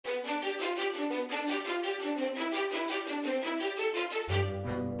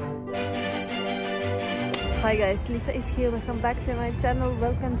Hi guys, Lisa is here. Welcome back to my channel.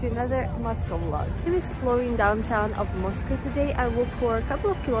 Welcome to another Moscow vlog. I'm exploring downtown of Moscow today. I walked for a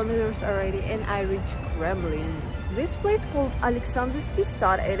couple of kilometers already and I reached Grabli. This place called Alexandrovsky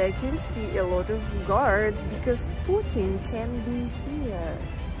Sad, and I can see a lot of guards because Putin can be here.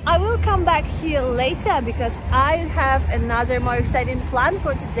 I will come back here later because I have another more exciting plan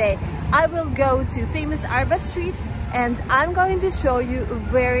for today. I will go to famous Arbat Street and I'm going to show you a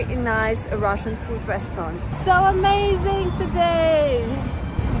very nice Russian food restaurant. So amazing today!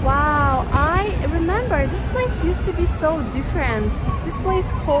 Wow, I remember this place used to be so different. This place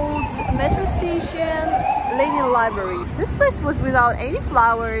called Metro Station Lenin Library. This place was without any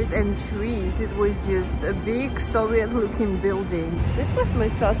flowers and trees. It was just a big Soviet-looking building. This was my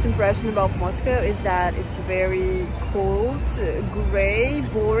first impression about Moscow, is that it's very cold, gray,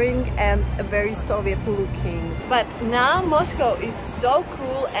 boring and very Soviet-looking. But now Moscow is so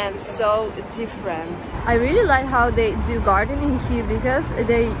cool and so different. I really like how they do gardening here because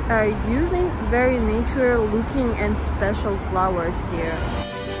they are using very natural-looking and special flowers here.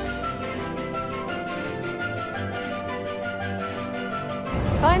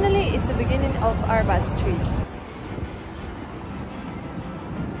 Finally, it's the beginning of Arbat Street.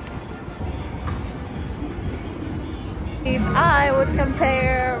 If I would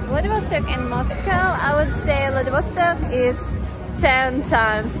compare Vladivostok and Moscow, I would say Vladivostok is 10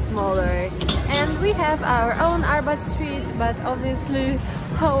 times smaller. And we have our own Arbat Street, but obviously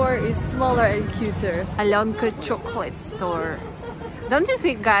our is smaller and cuter. Alyonka chocolate store. Don't you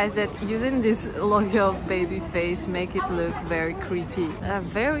think, guys, that using this logo of baby face make it look very creepy? A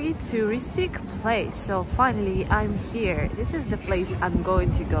very touristic place. So finally I'm here. This is the place I'm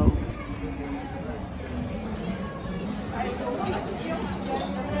going to go.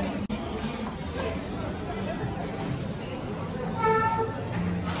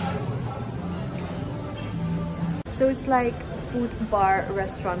 So it's like food bar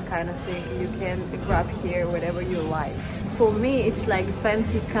restaurant kind of thing. You can grab here whatever you like. For me, it's like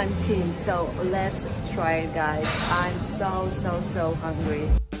fancy canteen. So let's try it, guys. I'm so hungry.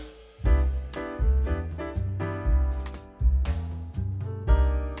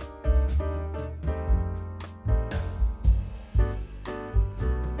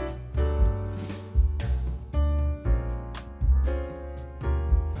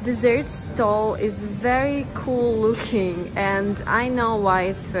 Dessert stall is very cool looking, and I know why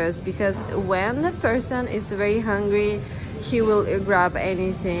it's first, because when the person is very hungry, he will grab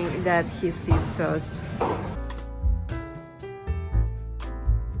anything that he sees first.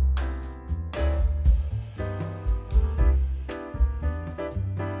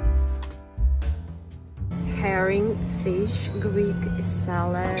 Herring, fish, Greek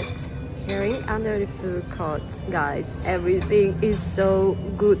salad. Herring under the fur coat, guys. Everything is so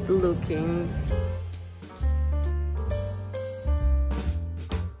good looking.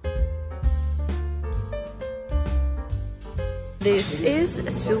 This is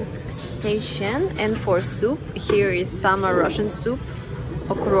soup station, and for soup here is summer Russian soup,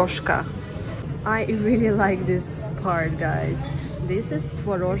 okroshka. I really like this part, guys. This is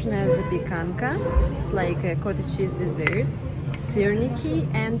tворожная запеканка. It's like a cottage cheese dessert. Sirniki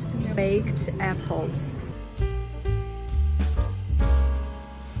and baked apples.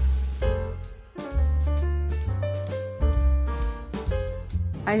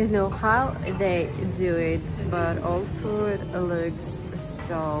 I don't know how they do it, but all food looks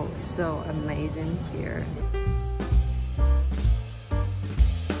so amazing here.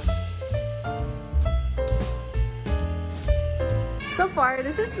 So far,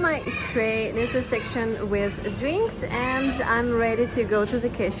 this is my tray. This is a section with drinks, and I'm ready to go to the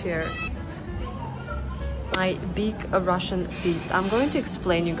cashier. My big Russian feast. I'm going to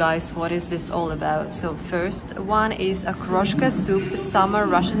explain you guys what is this all about. So first one is okroshka soup, summer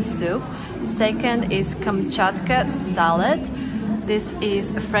Russian soup. Second is Kamchatka salad. This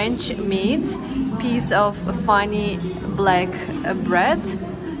is French meat, piece of funny black bread,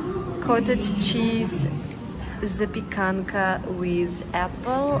 cottage cheese, zapikanka with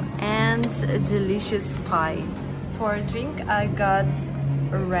apple, and delicious pie. For a drink, I got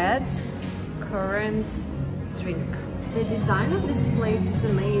red currant drink. The design of this place is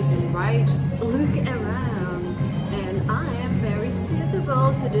amazing, right? Just look around. And I am very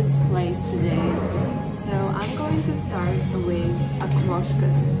suitable to this place today. So I'm going to start with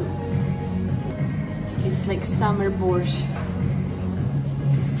okroshka soup. It's like summer borscht.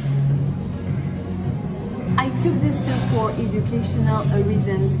 I took this soup for educational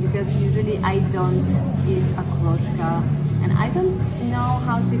reasons because usually I don't eat okroshka, and I don't know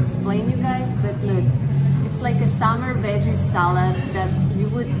how to explain you guys, but look, it's like a summer veggie salad that you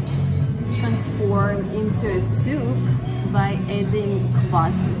would transform into a soup by adding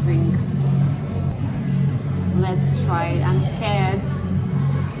kvass drink. Let's try it. I'm scared.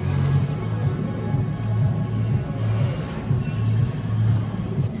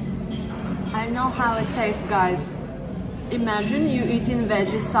 I know how it tastes, guys. Imagine you eating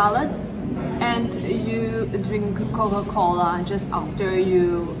veggie salad and you drink Coca-Cola just after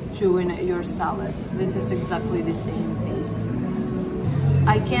you chewing your salad. This is exactly the same taste.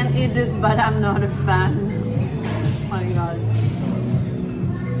 I can't eat this, but I'm not a fan. Oh my god.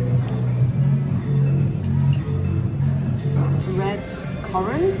 Red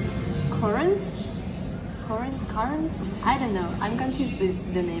currant? I don't know. I'm confused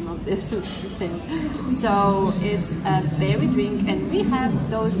with the name of this thing. So it's a berry drink and we have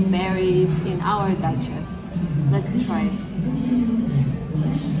those berries in our dacha. Let's try it.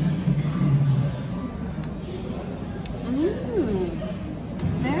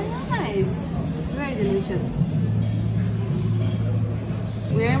 Very nice. It's very delicious.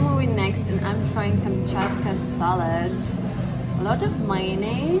 We're moving next and I'm trying Kamchatka salad. A lot of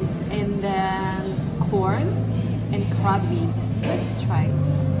mayonnaise and then corn and crab meat. Let's try.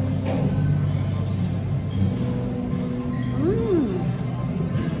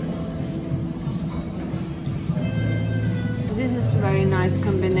 This is very nice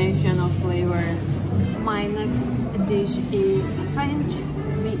combination of flavors. My next dish is French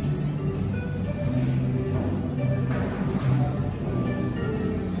meat.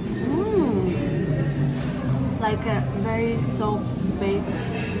 It's like a very soft baked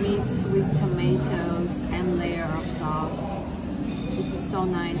meat with tomatoes and layer of sauce. This is so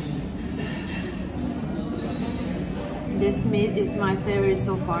nice. This meat is my favorite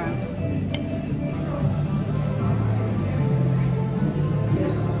so far.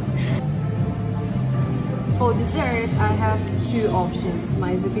 For dessert, I have two options,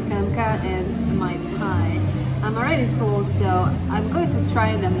 my zapiekanka and my pie. I'm already full, so I'm going to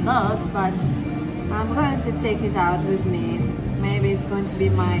try them both, but I'm going to take it out with me. Maybe it's going to be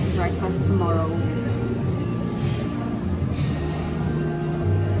my breakfast tomorrow.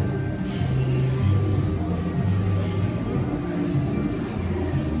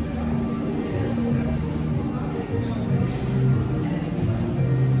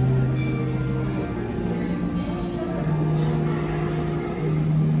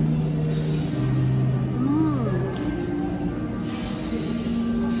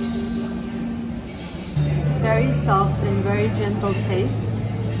 Very soft and very gentle taste,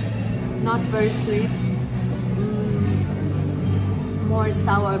 not very sweet, more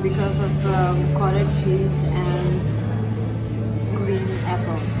sour because of cottage cheese and green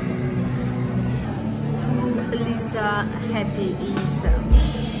apple. Lisa, happy Lisa.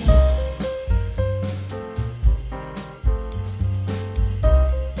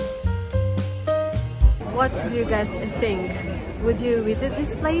 What do you guys think? Would you visit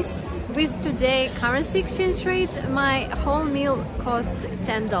this place? With today's currency exchange rate, my whole meal cost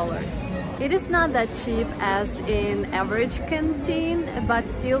 $10. It is not that cheap as in average canteen, but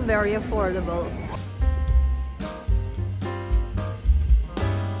still very affordable.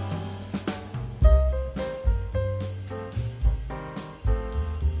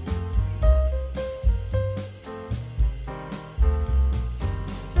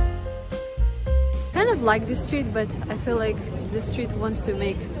 Kind of like this street, but I feel like the street wants to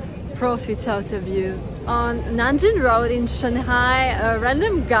make profits out of you. On Nanjing Road in Shanghai,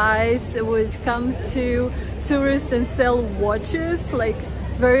 random guys would come to tourists and sell watches, like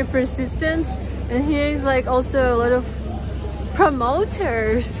very persistent. And here is like also a lot of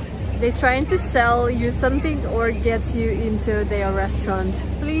promoters. They're trying to sell you something or get you into their restaurant.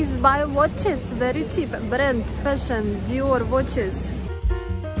 Please buy watches, very cheap, brand, fashion, Dior watches.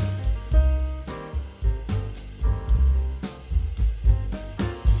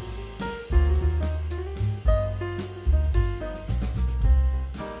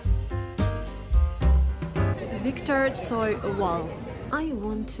 Wow, I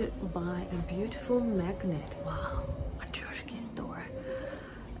want to buy a beautiful magnet. Wow, Matryoshki store.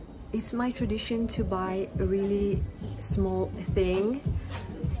 It's my tradition to buy a really small thing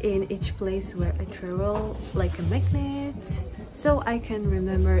in each place where I travel, like a magnet, so I can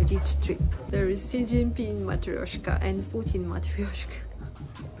remember each trip. There is Xi Jinping Matryoshka and Putin Matryoshka.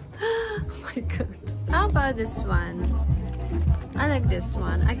 Oh my god. How about this one? I like this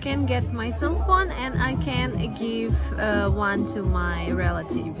one. I can get myself one and I can give one to my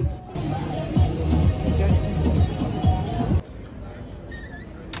relatives.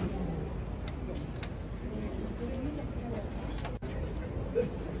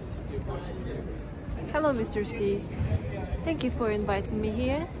 Hello, Mr. C. Thank you for inviting me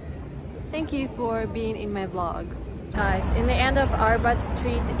here. Thank you for being in my vlog. Guys, in the end of Arbat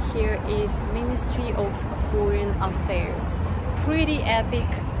Street, here is Ministry of Foreign Affairs. Pretty epic,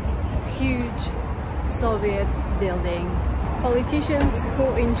 huge Soviet building. Politicians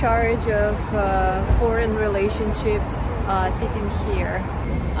who in charge of foreign relationships sitting here.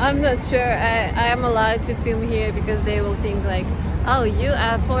 I'm not sure I am allowed to film here because they will think like, oh, you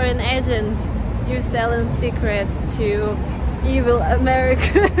are a foreign agent, you're selling secrets to evil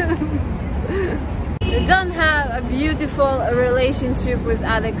Americans. They don't have a beautiful relationship with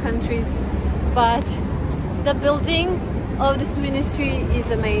other countries, but the building of this ministry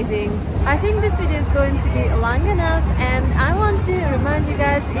is amazing. I think this video is going to be long enough, and I want to remind you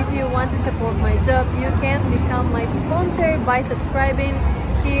guys, if you want to support my job, you can become my sponsor by subscribing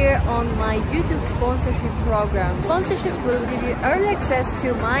here on my YouTube sponsorship program. Sponsorship will give you early access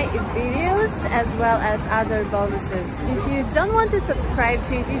to my videos as well as other bonuses. If you don't want to subscribe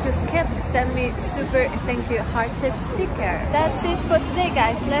to it, you just can send me super thank you heart-shaped sticker. That's it for today,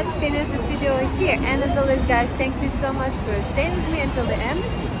 guys. Let's finish this video here, and as always guys, thank you so much for staying with me until the end,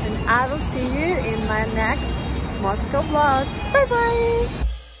 and I will see you in my next Moscow vlog. Bye bye.